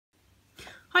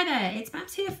Hi there, it's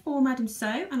Babs here for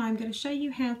Madamsew, and I'm going to show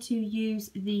you how to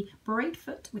use the braid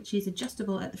foot, which is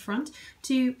adjustable at the front,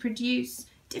 to produce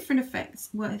different effects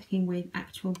working with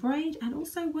actual braid and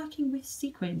also working with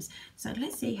sequins. So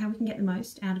let's see how we can get the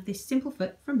most out of this simple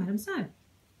foot from Madamsew.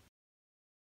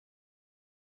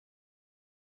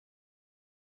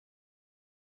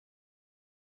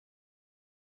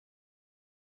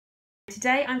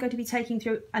 Today I'm going to be taking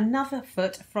through another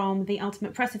foot from the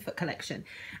Ultimate Presser Foot collection,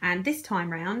 and this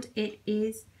time round it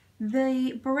is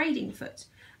the braiding foot,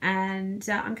 and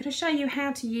I'm going to show you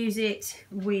how to use it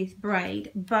with braid,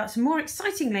 but more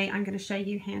excitingly I'm going to show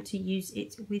you how to use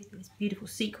it with these beautiful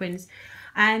sequins.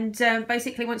 And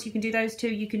basically once you can do those two,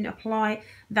 you can apply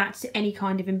that to any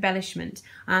kind of embellishment.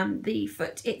 The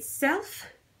foot itself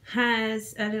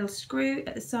has a little screw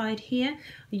at the side here.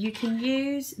 You can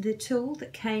use the tool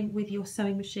that came with your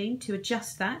sewing machine to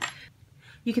adjust that.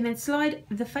 You can then slide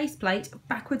the faceplate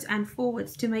backwards and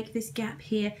forwards to make this gap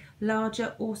here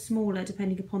larger or smaller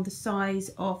depending upon the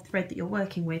size of thread that you're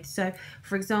working with. So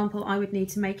for example, I would need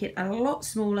to make it a lot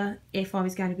smaller if I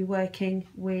was going to be working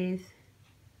with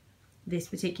this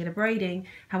particular braiding.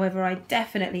 However, I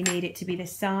definitely need it to be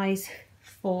this size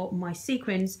for my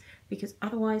sequins, because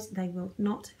otherwise they will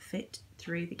not fit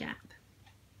through the gap.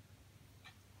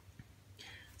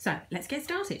 So let's get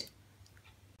started.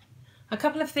 A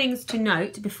couple of things to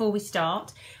note before we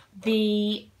start.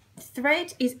 The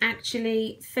thread is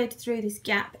actually fed through this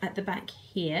gap at the back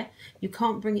here. You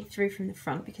can't bring it through from the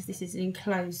front because this is an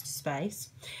enclosed space.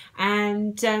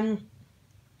 And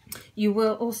you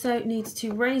will also need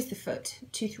to raise the foot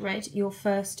to thread your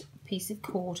first piece of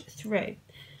cord through.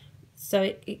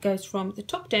 So it goes from the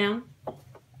top down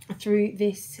through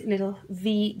this little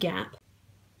V gap,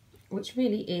 which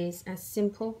really is as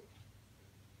simple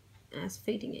as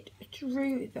feeding it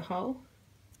through the hole,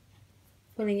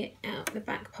 pulling it out the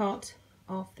back part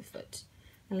of the foot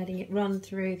and letting it run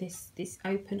through this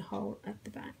open hole at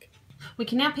the back. We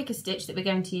can now pick a stitch that we're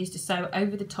going to use to sew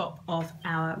over the top of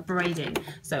our braiding.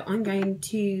 So I'm going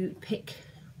to pick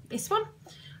this one,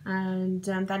 and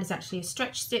that is actually a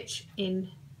stretch stitch in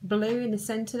blue in the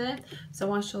centre there.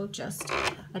 So I shall just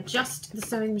adjust the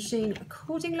sewing machine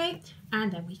accordingly,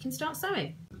 and then we can start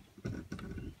sewing.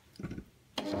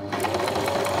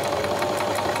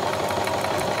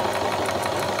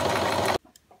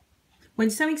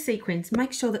 When sewing sequins,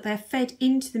 make sure that they're fed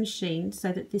into the machine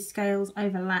so that the scales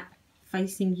overlap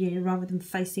facing you rather than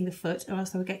facing the foot, or else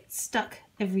they'll get stuck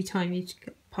every time you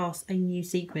pass a new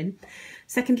sequin.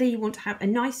 Secondly, you want to have a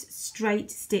nice straight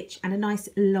stitch and a nice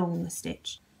long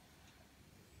stitch.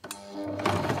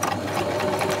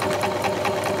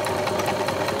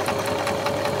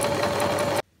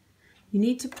 You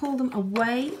need to pull them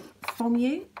away from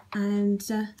you and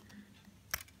then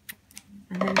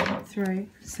pop through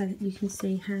so that you can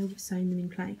see how you've sewn them in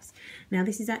place. Now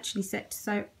this is actually set to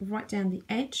sew right down the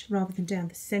edge rather than down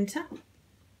the centre.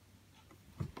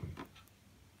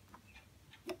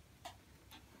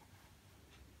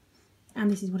 And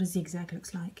this is what a zigzag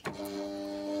looks like.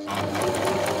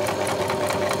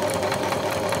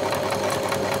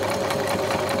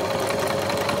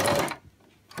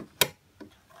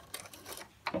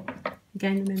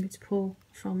 Again, remember to pull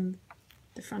from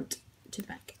the front to the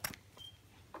back,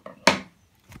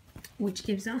 which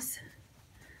gives us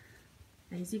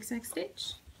a zigzag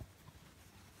stitch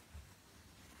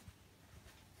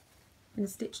and a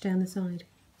stitch down the side.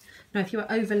 Now if you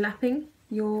are overlapping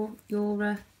your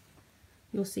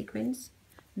sequins,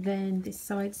 then this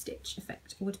side stitch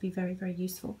effect would be very, very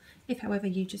useful. If however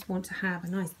you just want to have a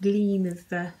nice gleam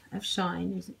of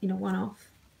shine in a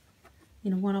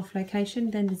one-off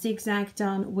location, then the zigzag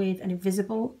done with an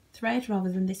invisible thread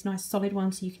rather than this nice solid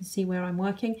one so you can see where I'm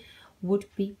working would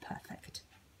be perfect.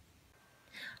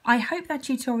 I hope that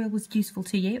tutorial was useful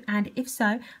to you, and if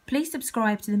so, please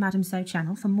subscribe to the Madamsew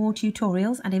channel for more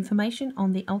tutorials and information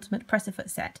on the Ultimate Presser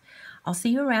Foot set. I'll see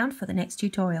you around for the next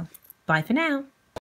tutorial. Bye for now.